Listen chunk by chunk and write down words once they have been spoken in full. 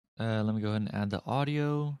Let me go ahead and add the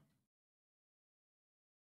audio.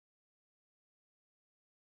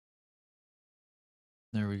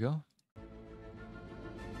 There we go.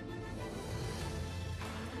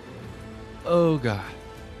 Oh god.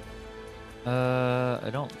 I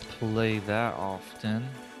don't play that often.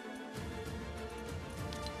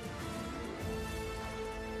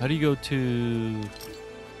 How do you go to...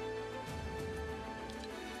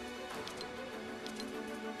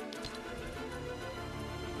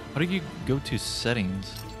 How do you go to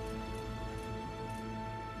settings?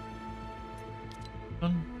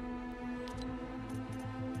 One.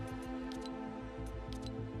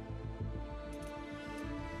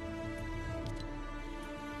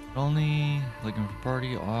 Only looking for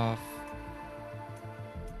party off.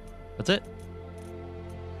 That's it.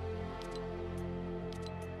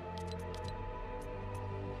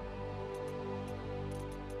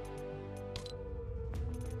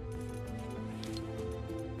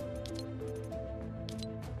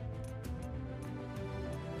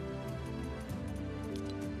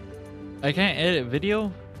 I can't edit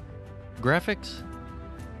video graphics.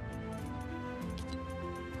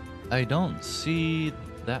 I don't see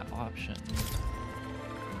that option.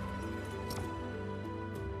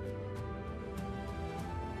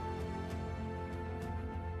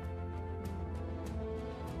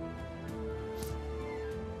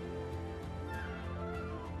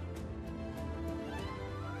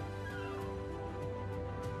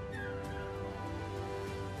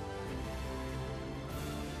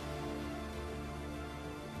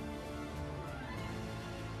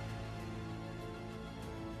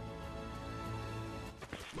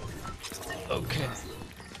 Okay.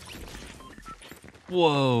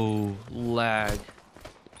 Whoa, lag.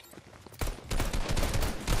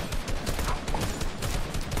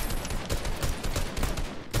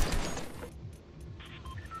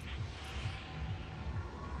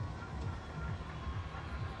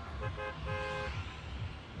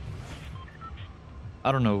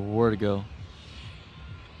 I don't know where to go.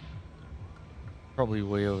 Probably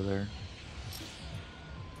way over there.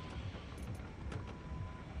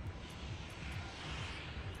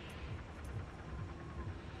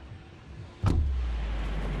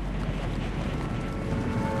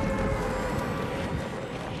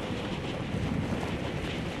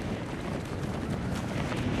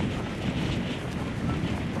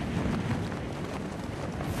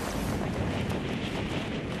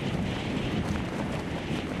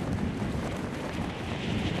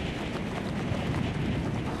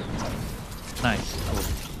 Nice. Cool.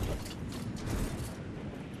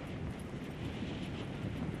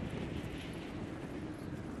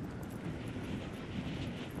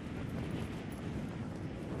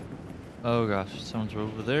 Oh gosh, someone's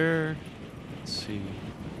over there. Let's see.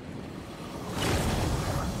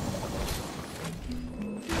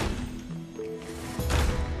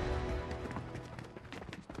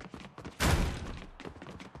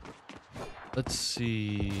 Let's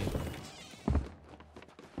see.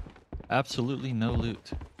 Absolutely no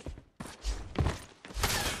loot.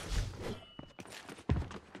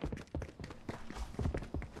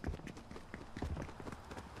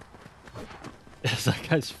 Yes, that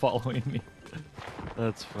guy's following me.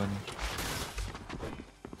 That's funny.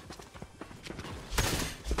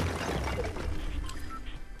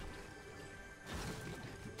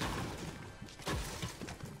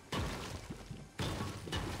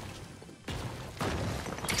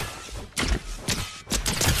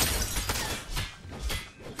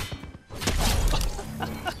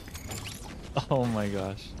 Oh my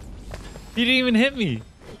gosh. He didn't even hit me.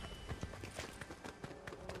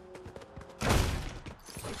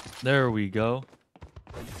 There we go.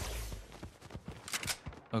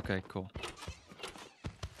 Okay, cool.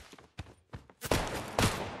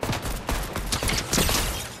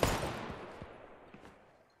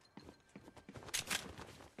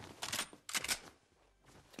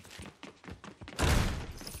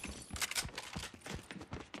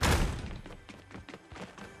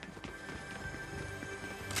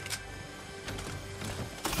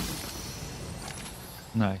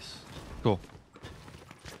 Nice. Cool.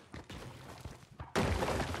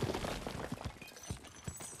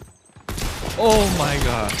 Oh my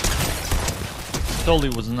god. Totally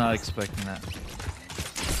was not expecting that.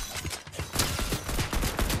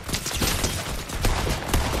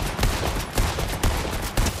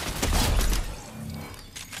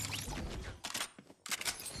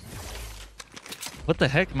 What the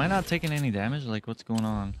heck? Am I not taking any damage? Like, what's going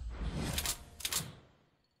on?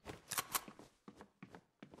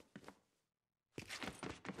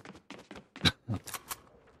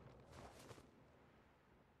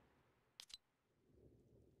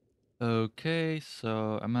 Okay,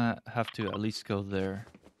 so I might have to at least go there,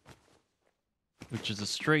 which is a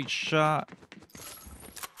straight shot.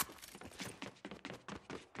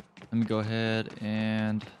 Let me go ahead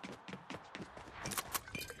and...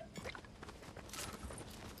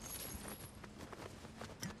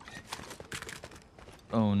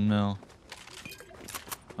 Oh no.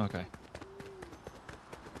 Okay.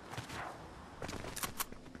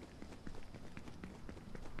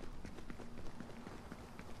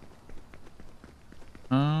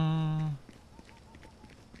 Um,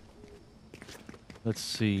 let's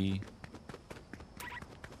see.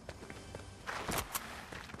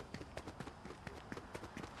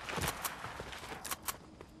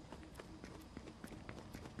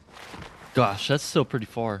 Gosh, that's still pretty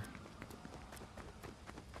far.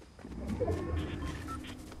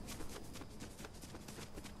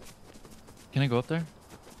 Can I go up there?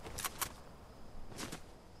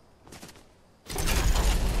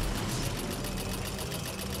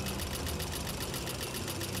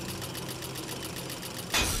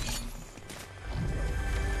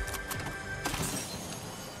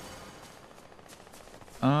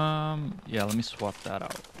 Yeah, let me swap that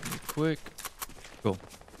out real quick. Cool.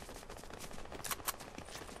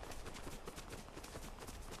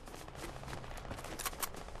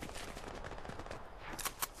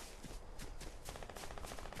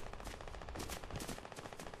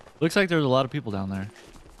 Looks like there's a lot of people down there.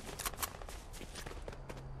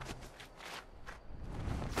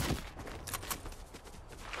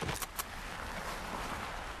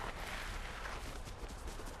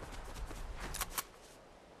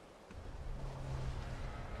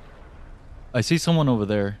 I see someone over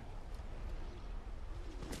there.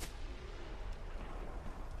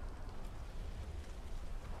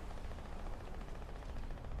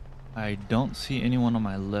 I don't see anyone on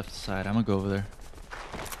my left side. I'm gonna go over there.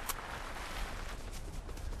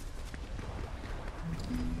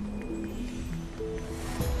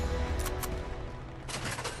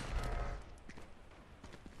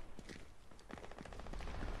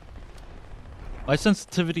 My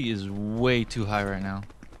sensitivity is way too high right now.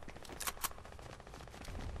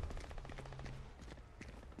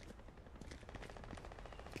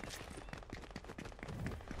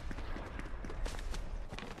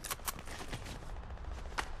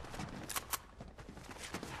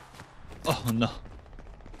 Oh no.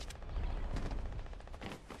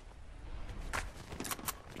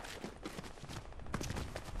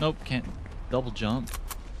 Nope, can't double jump.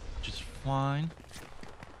 Just fine.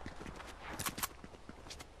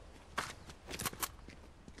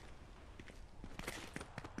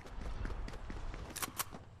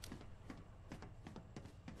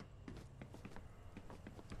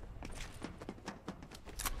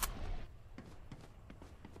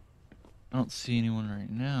 I don't see anyone right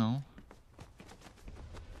now.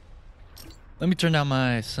 Let me turn down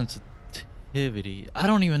my sensitivity. I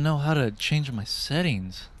don't even know how to change my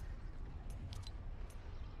settings.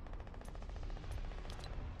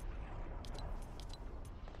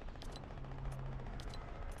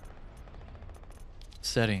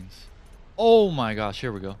 Settings. Oh my gosh,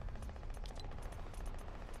 here we go.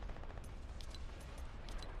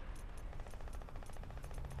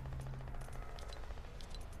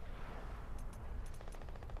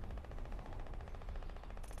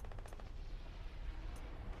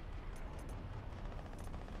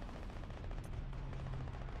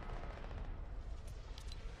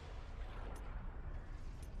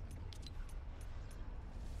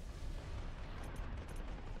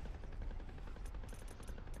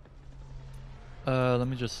 Let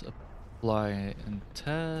me just apply and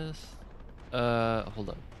test. Hold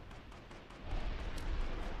up.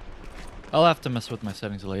 I'll have to mess with my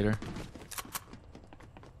settings later.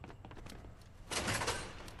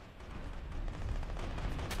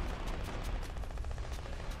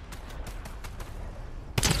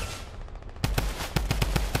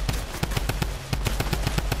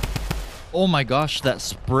 Oh my gosh, that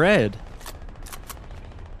spread.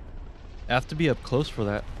 I have to be up close for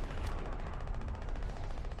that.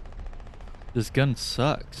 This gun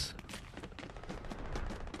sucks.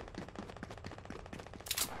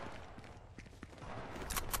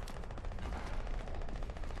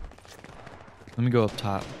 Let me go up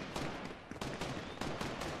top.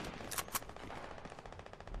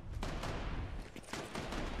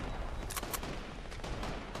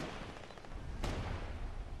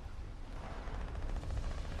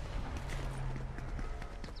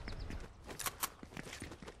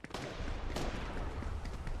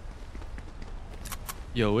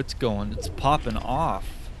 Yo, it's going. It's popping off.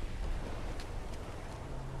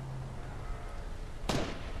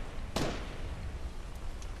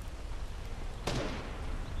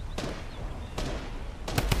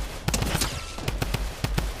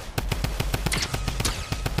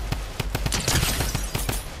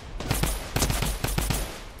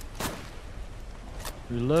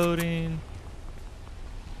 Reloading.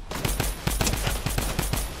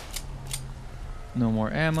 No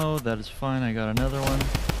more ammo. That is fine. I got another one.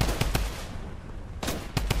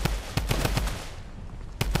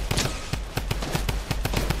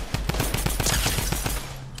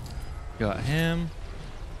 Got him.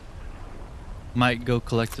 Might go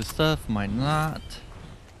collect his stuff. Might not.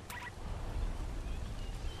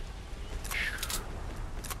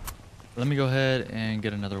 Let me go ahead and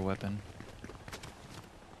get another weapon.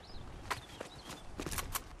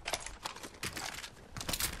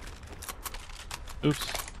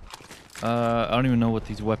 Oops. I don't even know what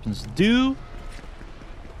these weapons do.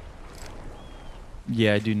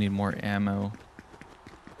 Yeah, I do need more ammo.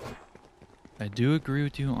 I do agree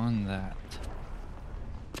with you on that.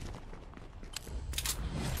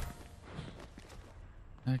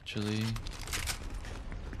 Actually,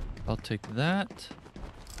 I'll take that.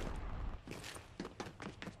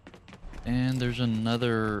 And there's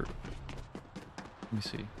another... Let me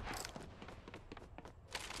see.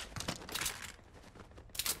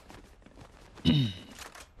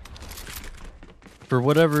 For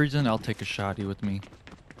whatever reason, I'll take a shotty with me.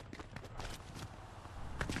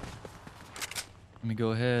 Let me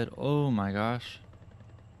go ahead. Oh my gosh.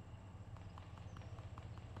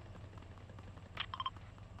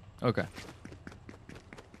 Okay.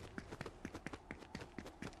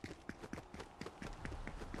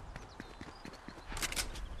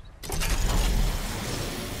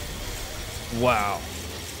 Wow.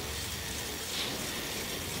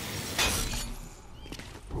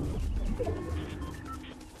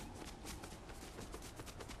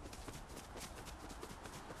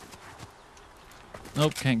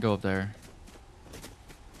 Nope, can't go up there.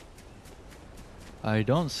 I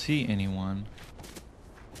don't see anyone.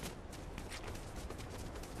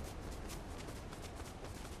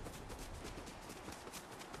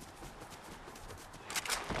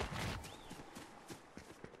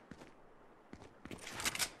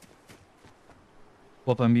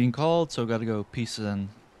 Well, I'm being called, so gotta go. Peace then.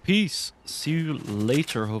 Peace. See you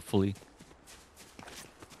later, hopefully.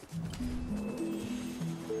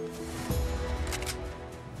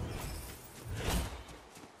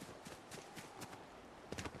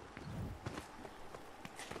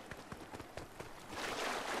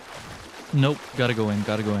 Nope, gotta go in,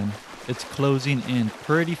 gotta go in. It's closing in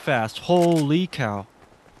pretty fast. Holy cow.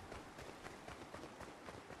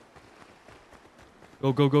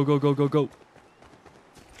 Go, go, go, go, go, go, go.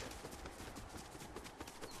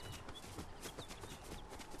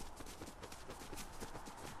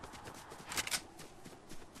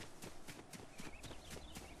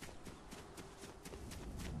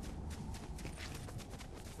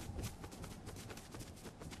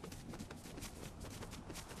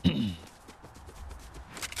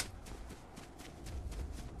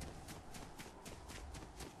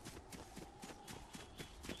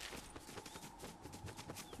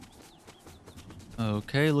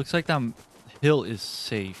 Okay, looks like that hill is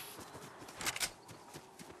safe.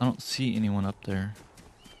 I don't see anyone up there.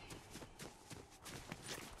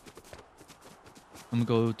 I'm gonna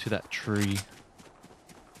go to that tree.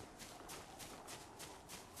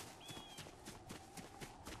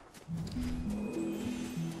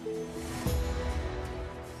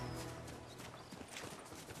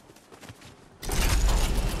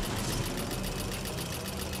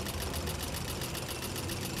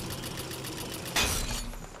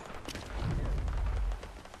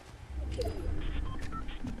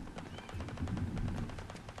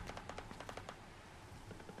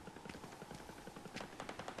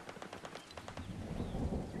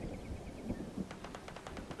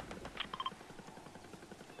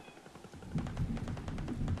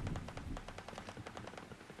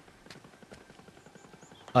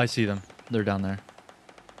 I see them. They're down there.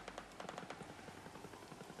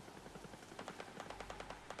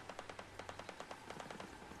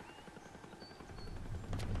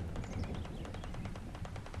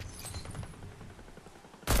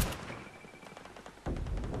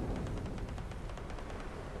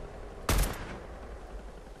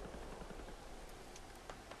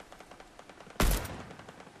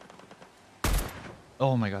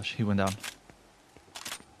 Oh my gosh, he went down.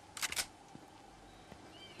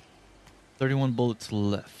 31 bullets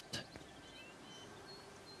left.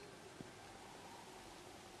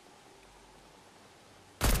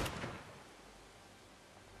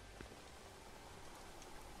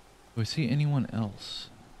 Do I see anyone else?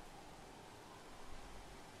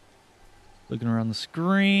 Looking around the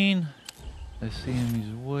screen. I see him,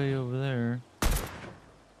 he's way over there.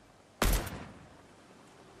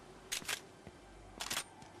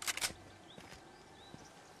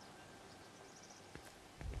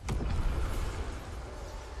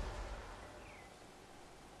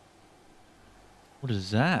 What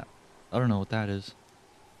is that? I don't know what that is.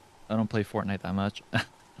 I don't play Fortnite that much.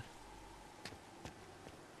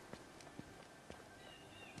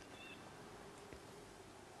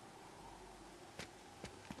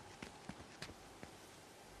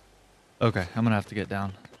 Okay, I'm gonna have to get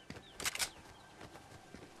down.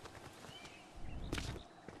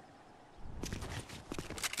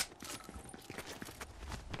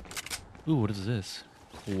 Ooh, what is this?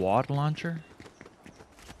 Quad launcher?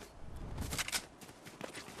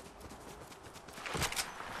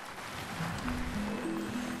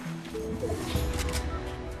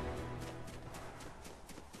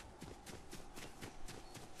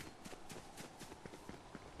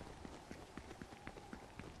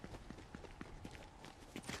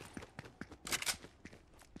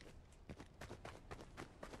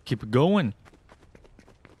 Keep it going.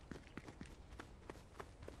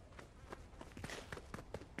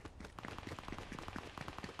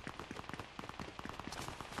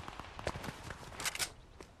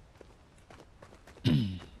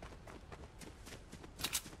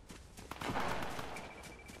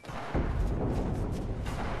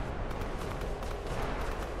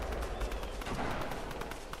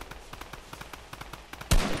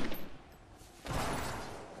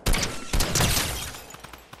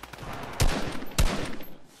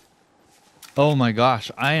 Oh my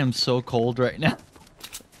gosh, I am so cold right now.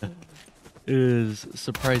 It is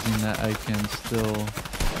surprising that I can still...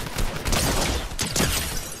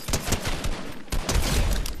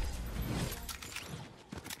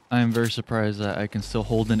 I am very surprised that I can still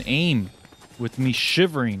hold an aim with me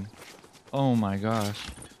shivering. Oh my gosh.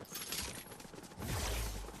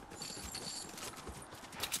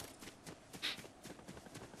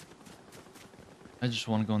 I just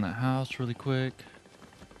want to go in that house really quick.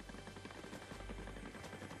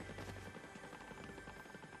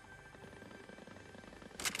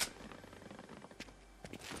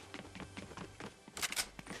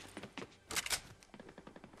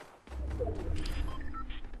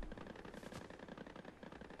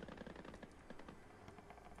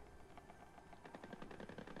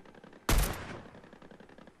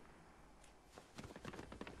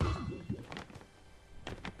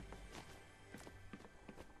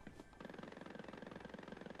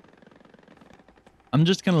 I'm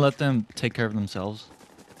just gonna let them take care of themselves.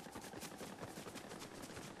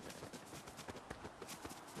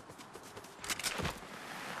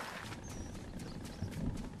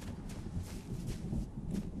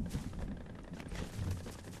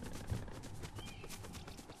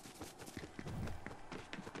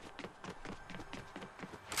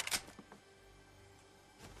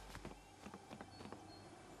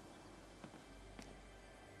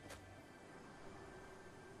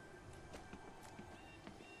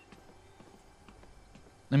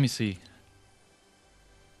 Let me see.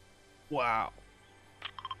 Wow.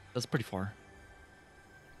 That's pretty far.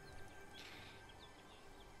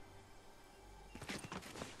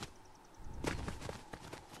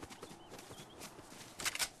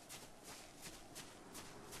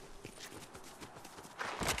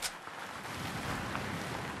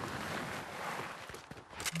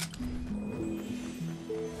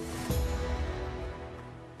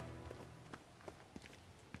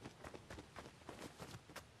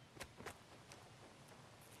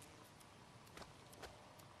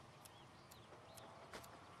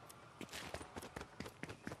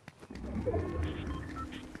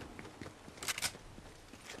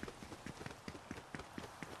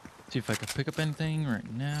 See if I can pick up anything right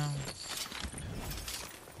now.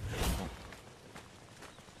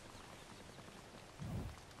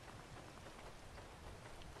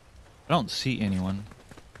 I don't see anyone.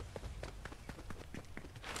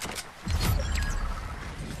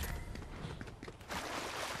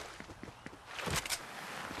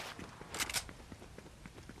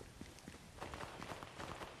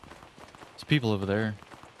 There's people over there.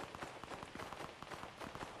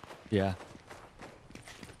 Yeah.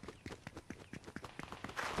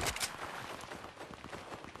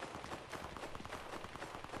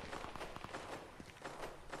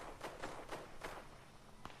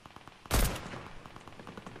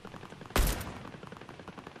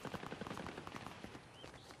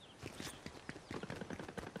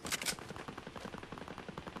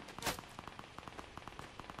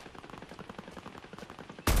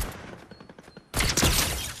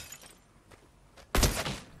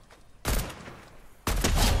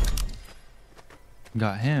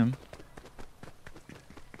 Got him.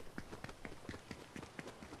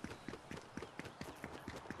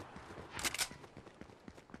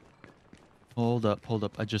 Hold up, hold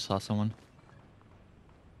up. I just saw someone.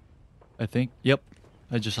 I think. Yep.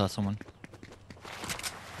 I just saw someone.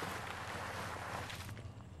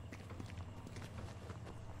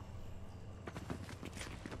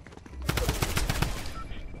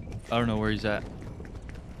 I don't know where he's at.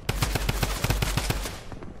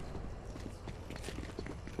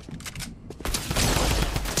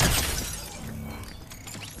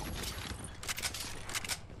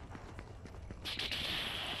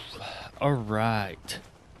 All right.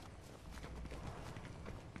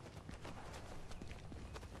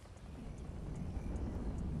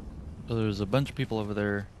 So there's a bunch of people over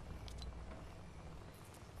there.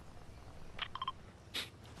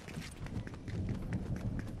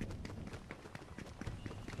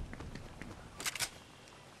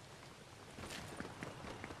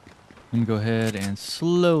 Let me go ahead and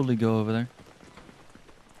slowly go over there.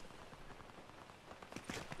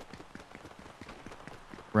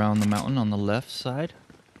 Around the mountain on the left side.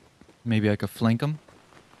 Maybe I could flank them.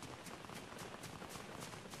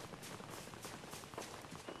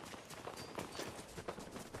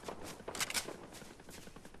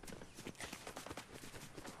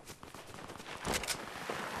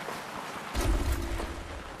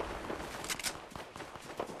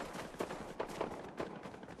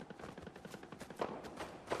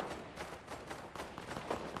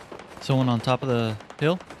 Someone on top of the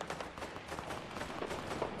hill.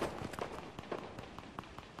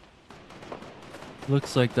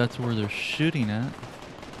 Looks like that's where they're shooting at.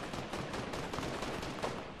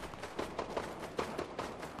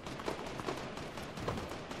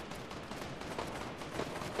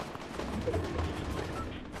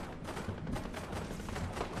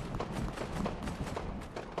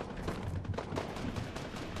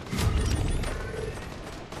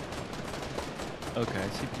 Okay, I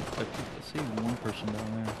see one person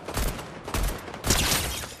down there.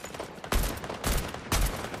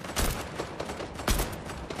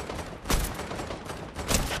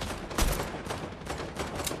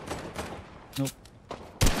 Nope.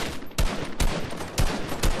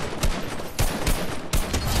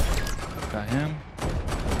 Got him.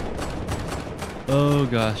 Oh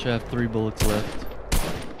gosh, I have 3 bullets left.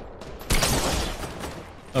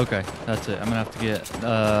 Okay, that's it. I'm gonna have to get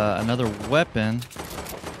another weapon.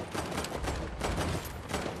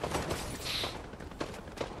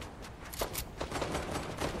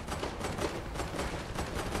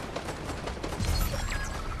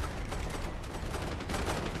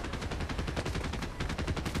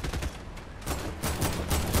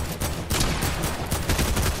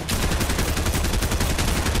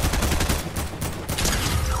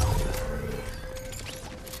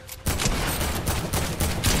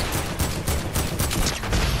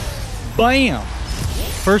 Bam!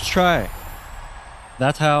 First try.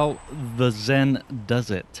 That's how the Zen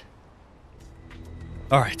does it.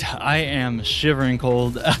 Alright, I am shivering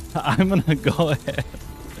cold. I'm gonna go ahead.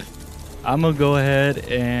 I'm gonna go ahead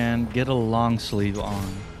and get a long sleeve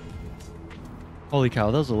on. Holy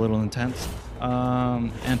cow, that was a little intense.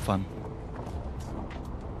 And fun.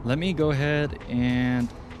 Let me go ahead and...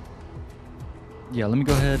 Yeah, let me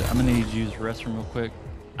go ahead. I'm gonna need to use the restroom real quick.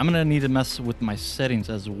 I'm gonna need to mess with my settings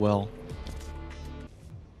as well.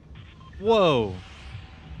 Whoa.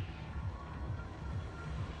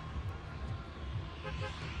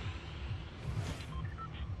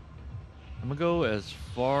 I'm gonna go as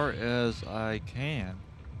far as I can.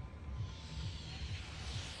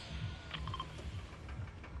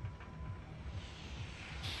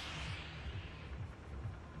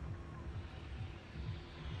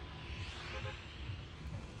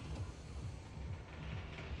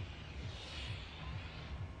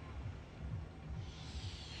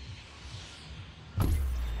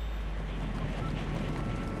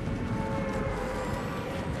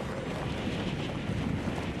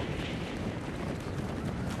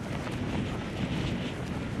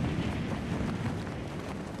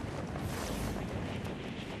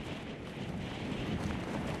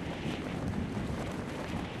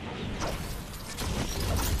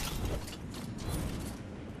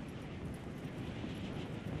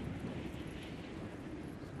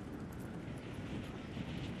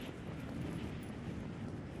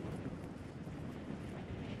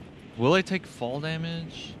 Will I take fall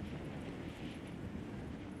damage?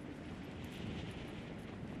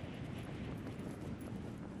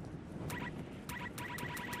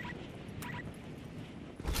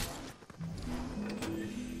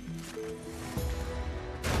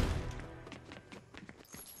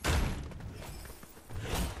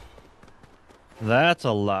 That's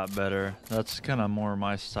a lot better. That's kind of more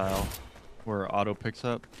my style, where auto picks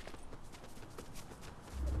up.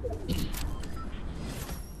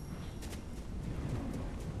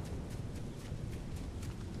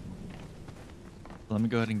 Let me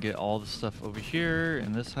go ahead and get all the stuff over here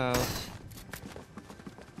in this house.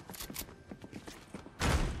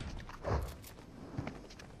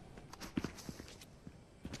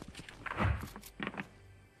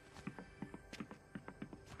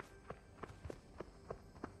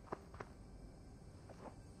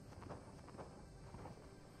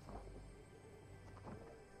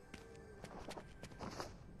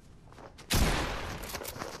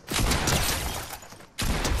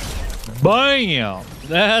 Bam!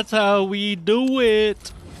 That's how we do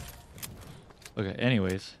it. Okay,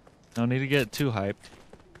 anyways. No need to get too hyped.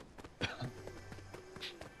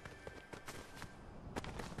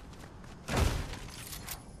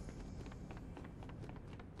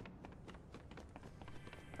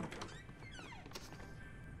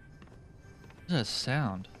 What's that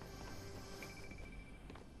sound?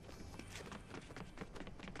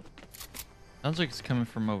 Sounds like it's coming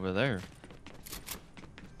from over there.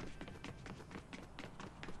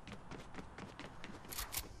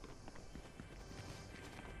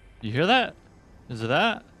 You hear that? Is it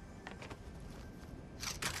that?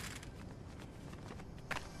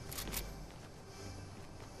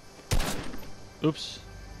 Oops.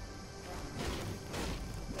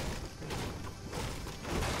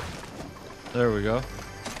 There we go.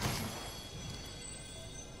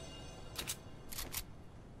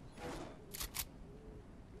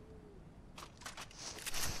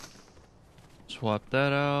 Swap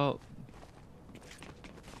that out.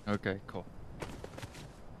 Okay, cool.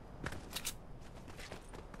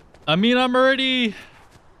 I mean, I'm already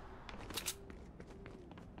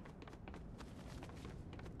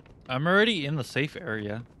in the safe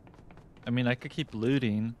area. I mean, I could keep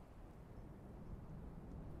looting.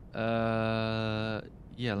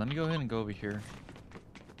 Yeah, let me go ahead and go over here.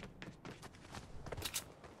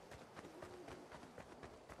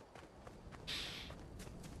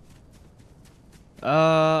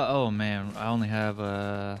 Oh man, I only have,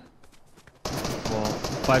 well,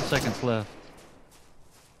 5 seconds left.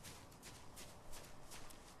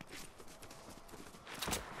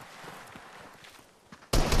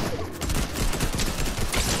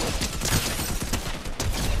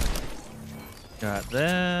 Got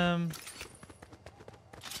them.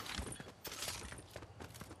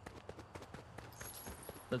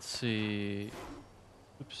 Let's see.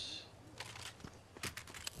 Oops.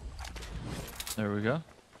 There we go.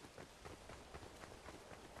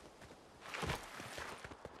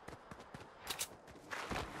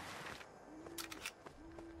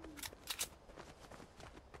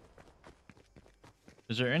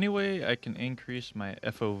 Is there any way I can increase my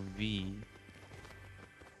FOV?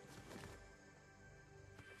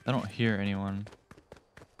 I don't hear anyone.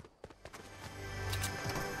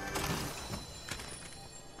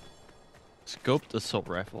 Scoped assault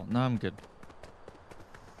rifle. No, I'm good.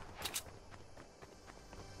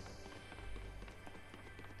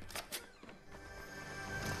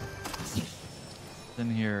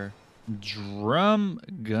 In here, drum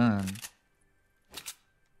gun.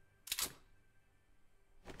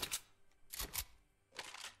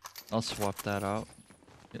 I'll swap that out.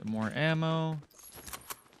 Get more ammo.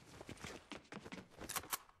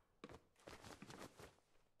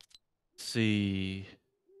 Let's see.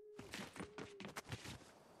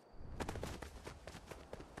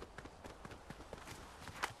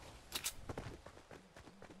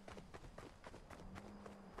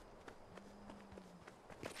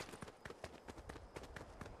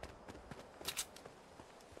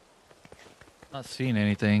 Not seeing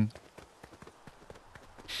anything.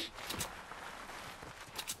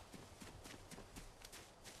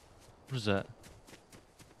 What is that?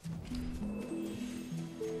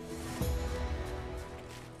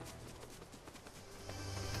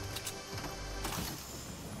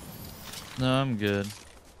 No, I'm good.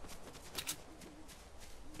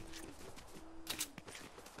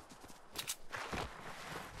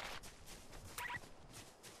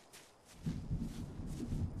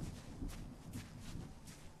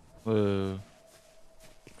 Whoa.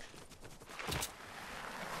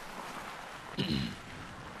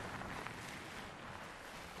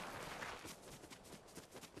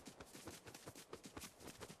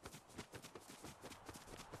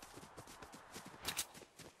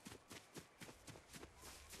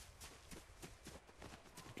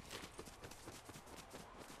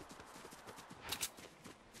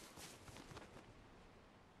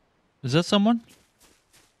 Is that someone?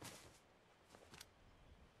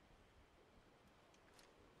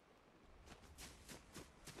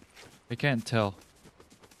 I can't tell.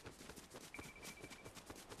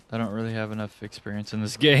 I don't really have enough experience in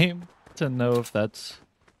this game to know if that's...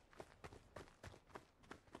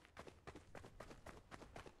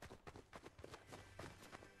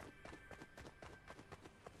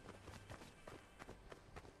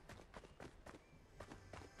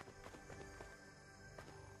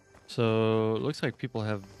 So, it looks like people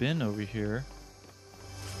have been over here.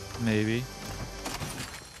 Maybe.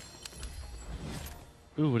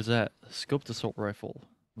 Ooh, what is that? Scoped assault rifle.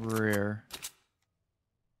 Rare.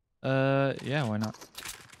 Yeah, why not?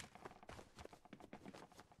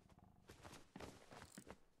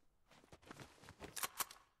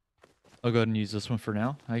 I'll go ahead and use this one for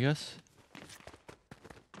now, I guess.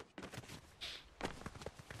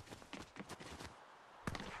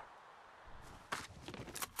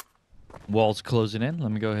 Wall's closing in.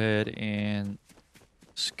 Let me go ahead and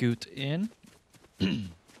scoot in.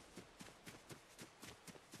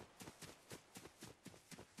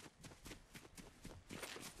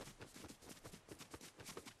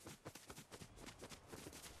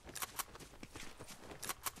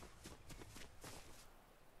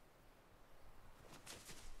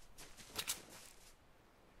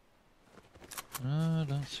 I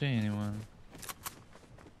don't see anyone.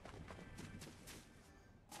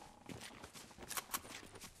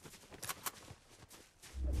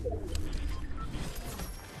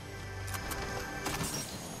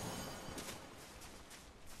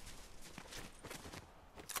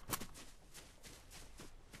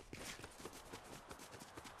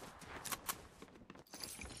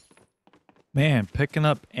 Man, picking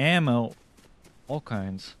up ammo, all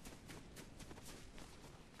kinds.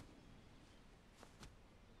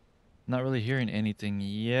 Not really hearing anything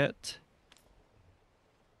yet.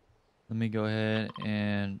 Let me go ahead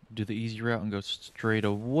and do the easy route and go straight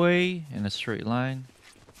away in a straight line.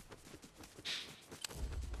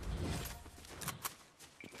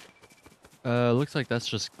 Looks like that's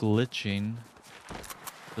just glitching.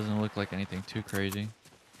 Doesn't look like anything too crazy.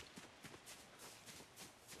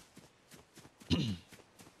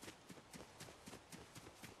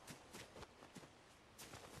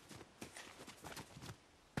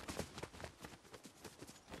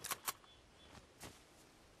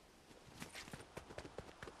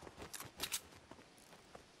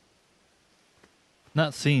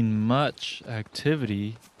 Not seeing much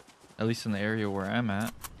activity, at least in the area where I'm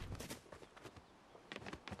at.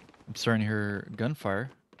 I'm starting to hear gunfire,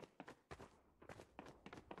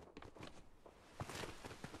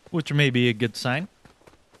 which may be a good sign.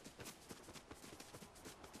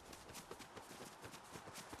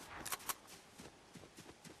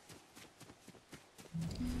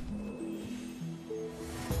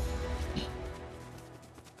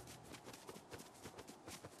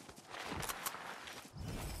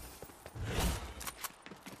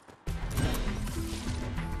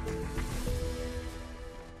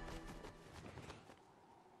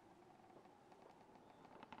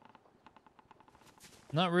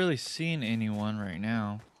 Not really seeing anyone right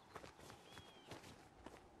now.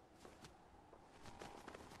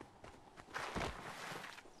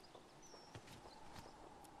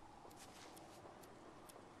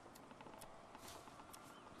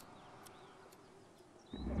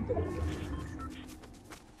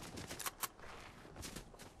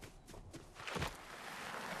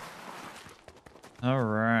 All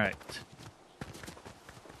right.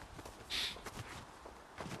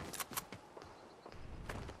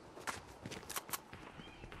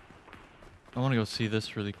 I want to go see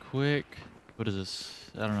this really quick. What is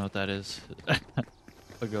this? I don't know what that is.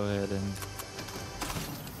 I'll go ahead and...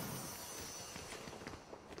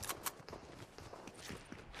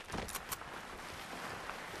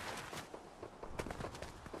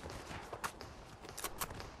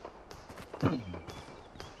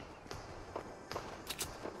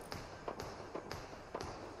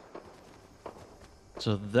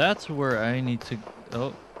 So that's where I need to...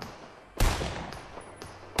 Oh.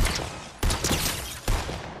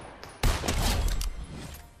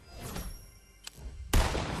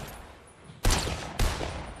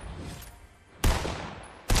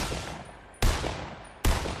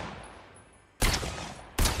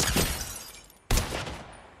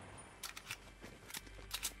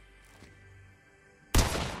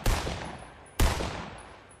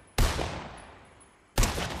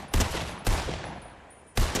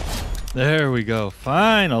 There we go.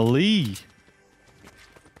 Finally.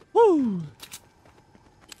 Woo.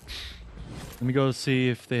 Let me go see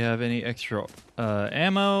if they have any extra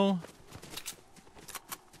ammo.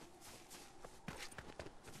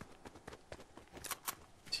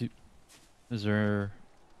 Is there...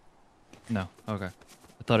 No. Okay.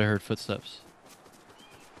 I thought I heard footsteps.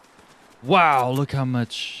 Wow, look how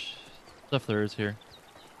much stuff there is here.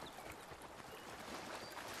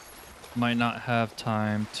 Might not have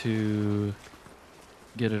time to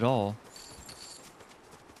get it all.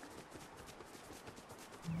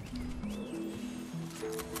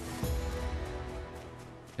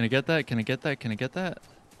 Can I get that? Can I get that? Can I get that?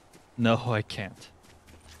 No, I can't.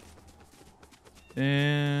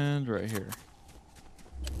 And right here.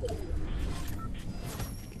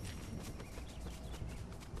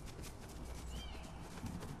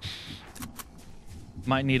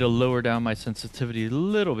 Might need to lower down my sensitivity a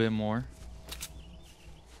little bit more.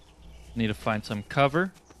 Need to find some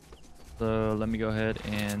cover. So let me go ahead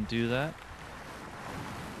and do that.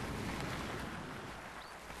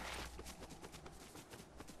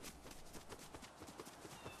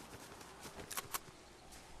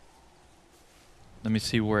 Let me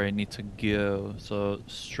see where I need to go. So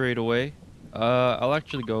straight away, I'll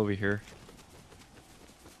actually go over here.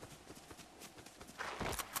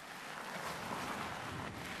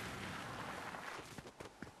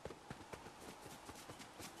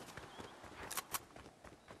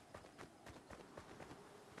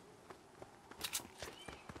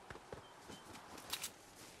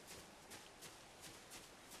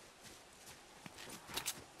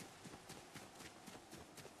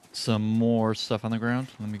 Some more stuff on the ground.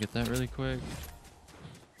 Let me get that really quick.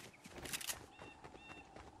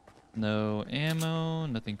 No ammo,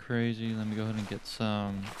 nothing crazy. Let me go ahead and get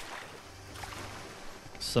some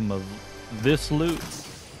of this loot.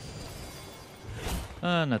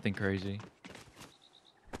 Nothing crazy.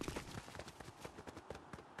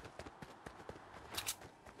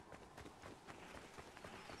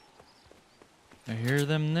 I hear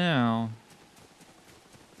them now.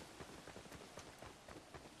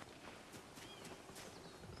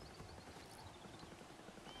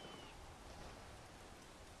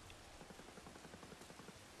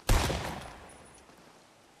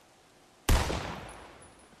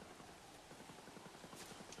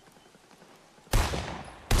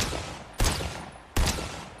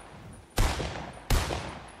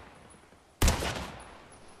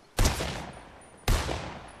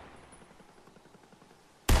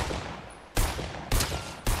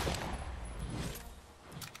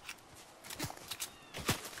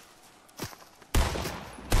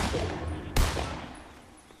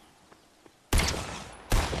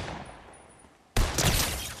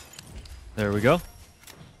 There we go.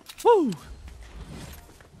 Woo!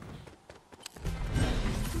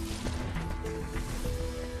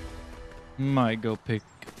 Might go pick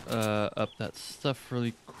up that stuff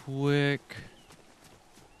really quick.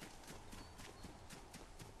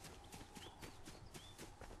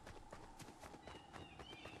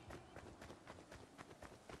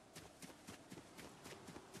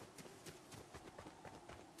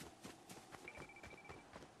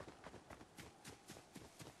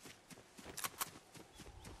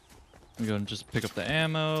 I'm going to just pick up the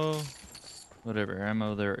ammo. Whatever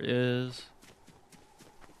ammo there is.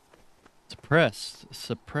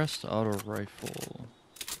 Suppressed auto rifle.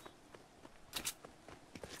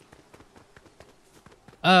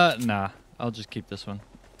 Nah. I'll just keep this one.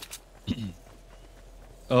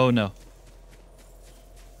 Oh no.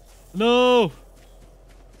 No!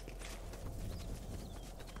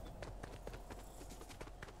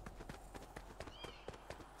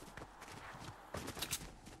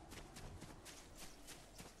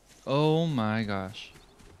 Oh my gosh.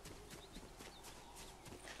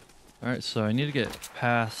 Alright, so I need to get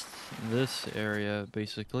past this area,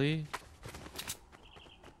 basically.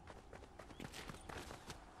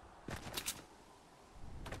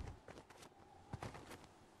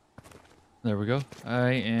 There we go.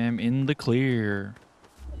 I am in the clear.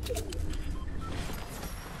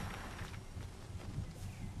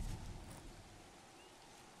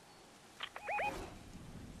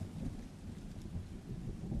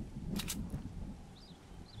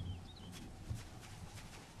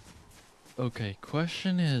 Okay,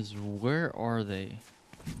 question is, where are they?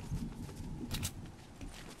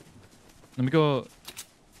 Let me go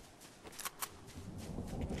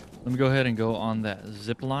ahead and go on that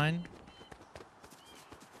zip line.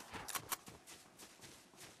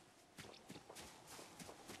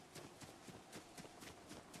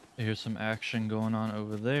 Here's some action going on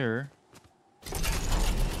over there.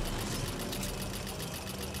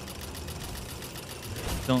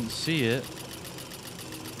 Don't see it.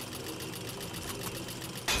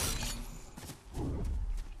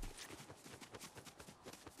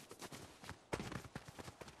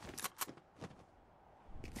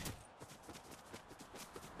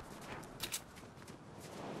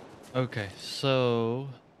 Okay, so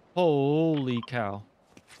holy cow.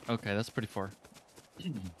 Okay, that's pretty far.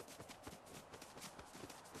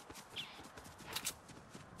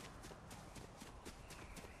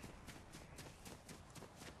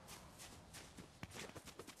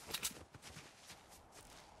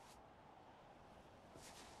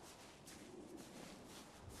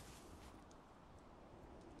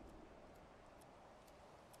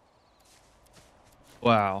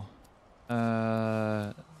 Wow.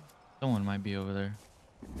 Someone might be over there.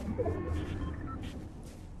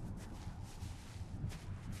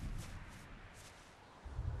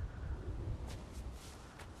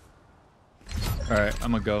 All right,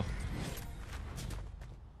 I'm gonna go.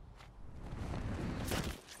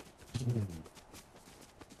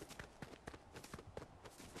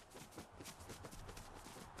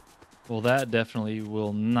 Well, that definitely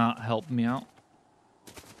will not help me out.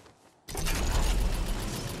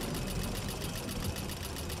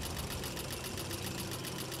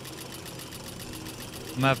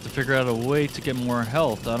 I'm gonna have to figure out a way to get more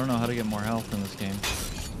health. I don't know how to get more health in this game.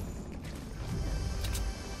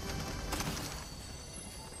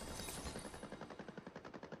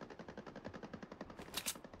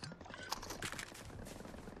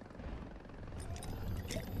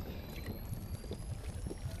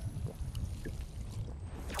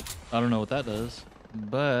 I don't know what that does,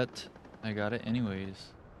 but I got it anyways.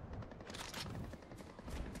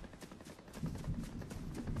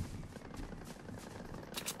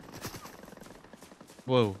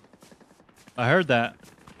 Whoa. I heard that.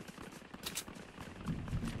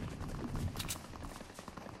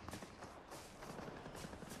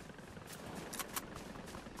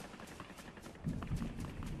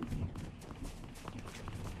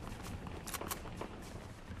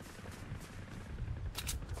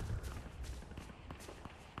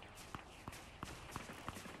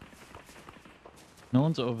 No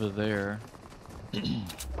one's over there.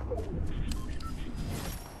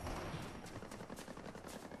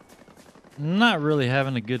 Not really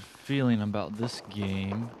having a good feeling about this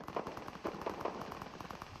game.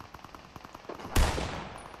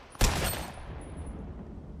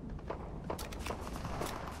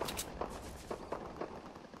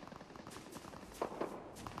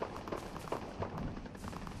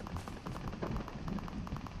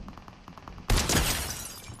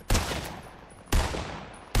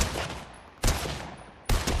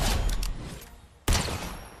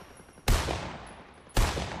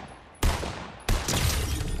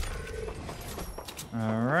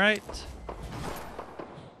 All right.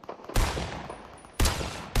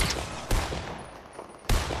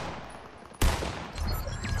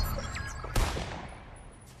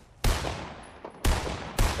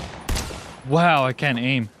 Wow, I can't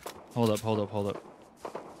aim. Hold up, hold up, hold up.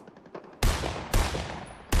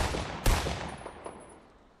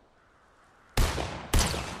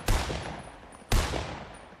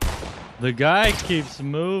 The guy keeps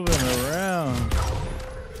moving around.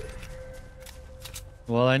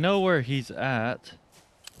 Well, I know where he's at.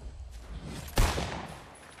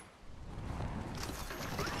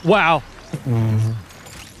 Wow.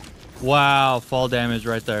 Wow, fall damage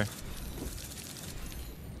right there.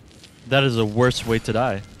 That is the worst way to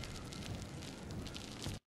die.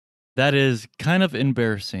 That is kind of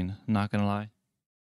embarrassing, not gonna lie.